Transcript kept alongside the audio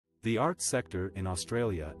The arts sector in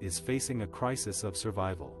Australia is facing a crisis of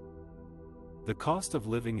survival. The cost of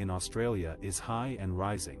living in Australia is high and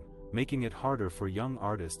rising, making it harder for young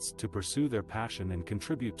artists to pursue their passion and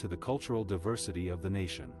contribute to the cultural diversity of the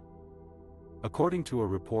nation. According to a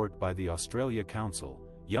report by the Australia Council,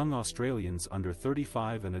 young Australians under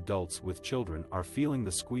 35 and adults with children are feeling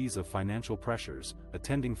the squeeze of financial pressures,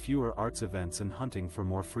 attending fewer arts events and hunting for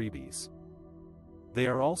more freebies. They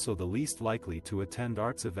are also the least likely to attend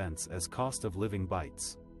arts events as cost of living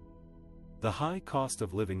bites. The high cost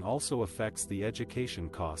of living also affects the education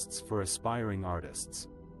costs for aspiring artists.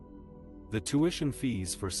 The tuition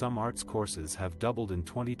fees for some arts courses have doubled in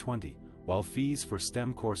 2020, while fees for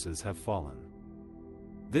STEM courses have fallen.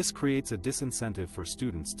 This creates a disincentive for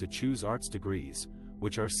students to choose arts degrees,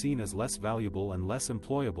 which are seen as less valuable and less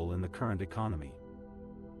employable in the current economy.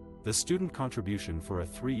 The student contribution for a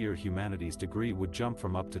 3-year humanities degree would jump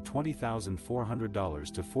from up to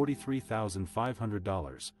 $20,400 to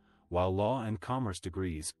 $43,500, while law and commerce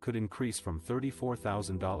degrees could increase from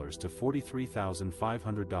 $34,000 to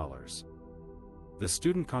 $43,500. The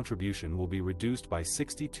student contribution will be reduced by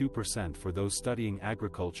 62% for those studying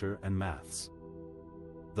agriculture and maths.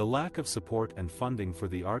 The lack of support and funding for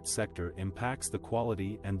the arts sector impacts the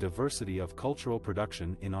quality and diversity of cultural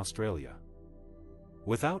production in Australia.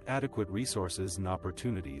 Without adequate resources and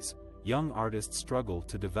opportunities, young artists struggle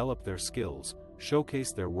to develop their skills,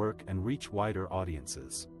 showcase their work and reach wider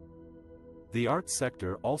audiences. The arts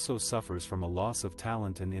sector also suffers from a loss of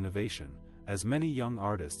talent and innovation, as many young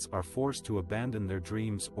artists are forced to abandon their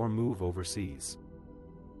dreams or move overseas.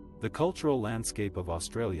 The cultural landscape of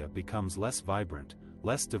Australia becomes less vibrant,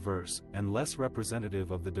 less diverse, and less representative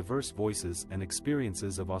of the diverse voices and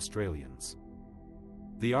experiences of Australians.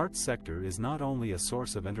 The arts sector is not only a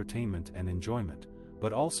source of entertainment and enjoyment,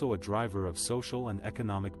 but also a driver of social and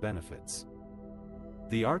economic benefits.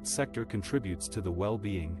 The arts sector contributes to the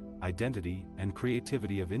well-being, identity, and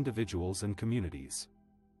creativity of individuals and communities.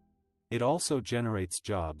 It also generates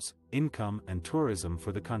jobs, income, and tourism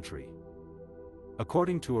for the country.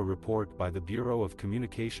 According to a report by the Bureau of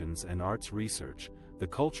Communications and Arts Research, the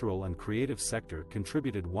cultural and creative sector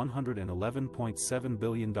contributed $111.7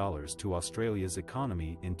 billion to Australia's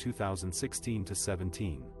economy in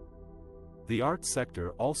 2016-17. The arts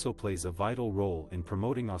sector also plays a vital role in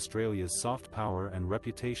promoting Australia's soft power and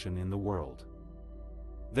reputation in the world.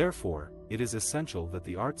 Therefore, it is essential that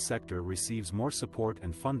the arts sector receives more support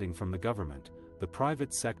and funding from the government, the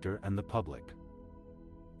private sector and the public.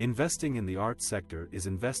 Investing in the arts sector is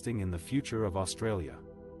investing in the future of Australia.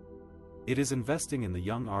 It is investing in the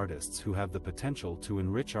young artists who have the potential to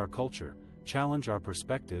enrich our culture, challenge our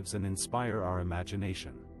perspectives and inspire our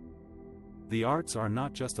imagination. The arts are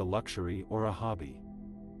not just a luxury or a hobby.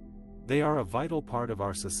 They are a vital part of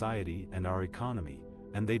our society and our economy,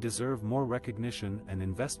 and they deserve more recognition and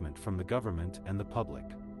investment from the government and the public.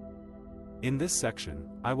 In this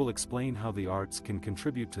section, I will explain how the arts can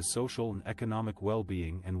contribute to social and economic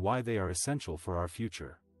well-being and why they are essential for our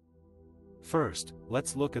future. First,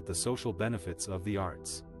 let's look at the social benefits of the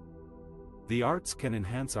arts. The arts can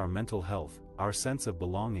enhance our mental health, our sense of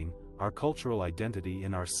belonging, our cultural identity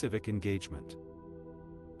and our civic engagement.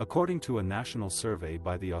 According to a national survey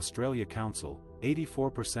by the Australia Council,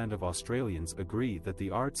 84% of Australians agree that the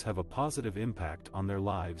arts have a positive impact on their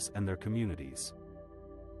lives and their communities.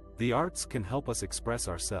 The arts can help us express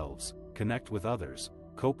ourselves, connect with others,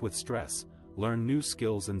 cope with stress, learn new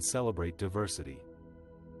skills and celebrate diversity.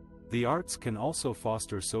 The arts can also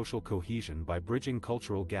foster social cohesion by bridging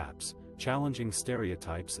cultural gaps, challenging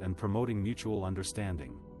stereotypes and promoting mutual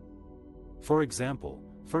understanding. For example,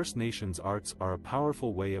 First Nations arts are a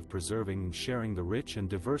powerful way of preserving and sharing the rich and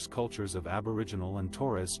diverse cultures of Aboriginal and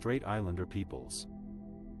Torres Strait Islander peoples.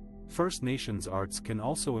 First Nations arts can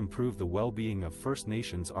also improve the well-being of First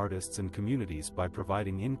Nations artists and communities by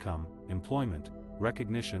providing income, employment,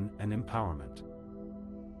 recognition and empowerment.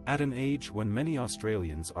 At an age when many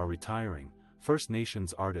Australians are retiring, First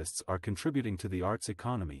Nations artists are contributing to the arts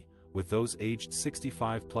economy, with those aged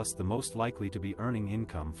 65 plus the most likely to be earning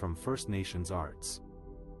income from First Nations arts.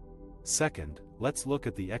 Second, let's look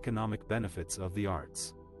at the economic benefits of the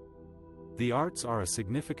arts. The arts are a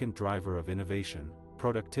significant driver of innovation,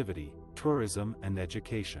 productivity, tourism and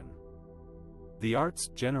education. The arts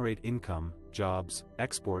generate income, jobs,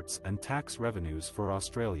 exports and tax revenues for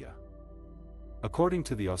Australia. According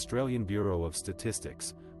to the Australian Bureau of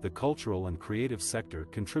Statistics, the cultural and creative sector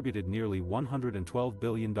contributed nearly $112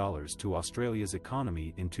 billion to Australia's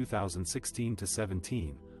economy in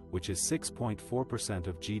 2016-17, which is 6.4%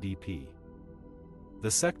 of GDP. The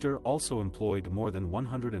sector also employed more than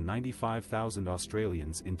 195,000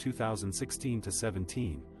 Australians in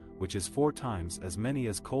 2016-17, which is 4 times as many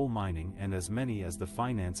as coal mining and as many as the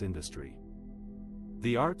finance industry.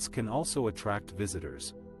 The arts can also attract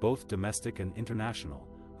visitors, both domestic and international,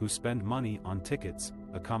 who spend money on tickets,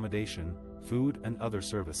 accommodation, food and other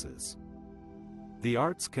services. The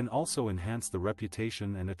arts can also enhance the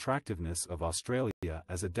reputation and attractiveness of Australia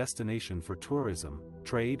as a destination for tourism,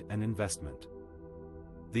 trade and investment.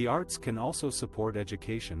 The arts can also support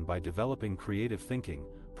education by developing creative thinking,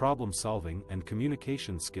 problem-solving and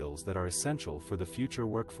communication skills that are essential for the future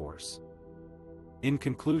workforce. In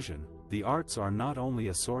conclusion, the arts are not only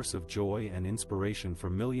a source of joy and inspiration for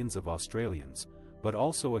millions of Australians, but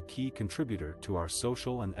also a key contributor to our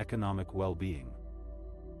social and economic well-being.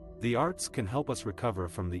 The arts can help us recover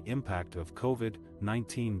from the impact of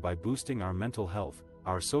COVID-19 by boosting our mental health,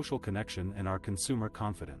 our social connection and our consumer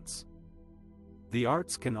confidence. The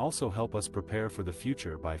arts can also help us prepare for the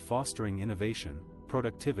future by fostering innovation,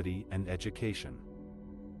 productivity and education.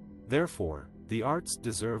 Therefore, the arts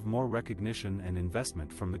deserve more recognition and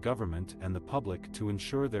investment from the government and the public to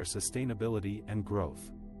ensure their sustainability and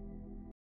growth.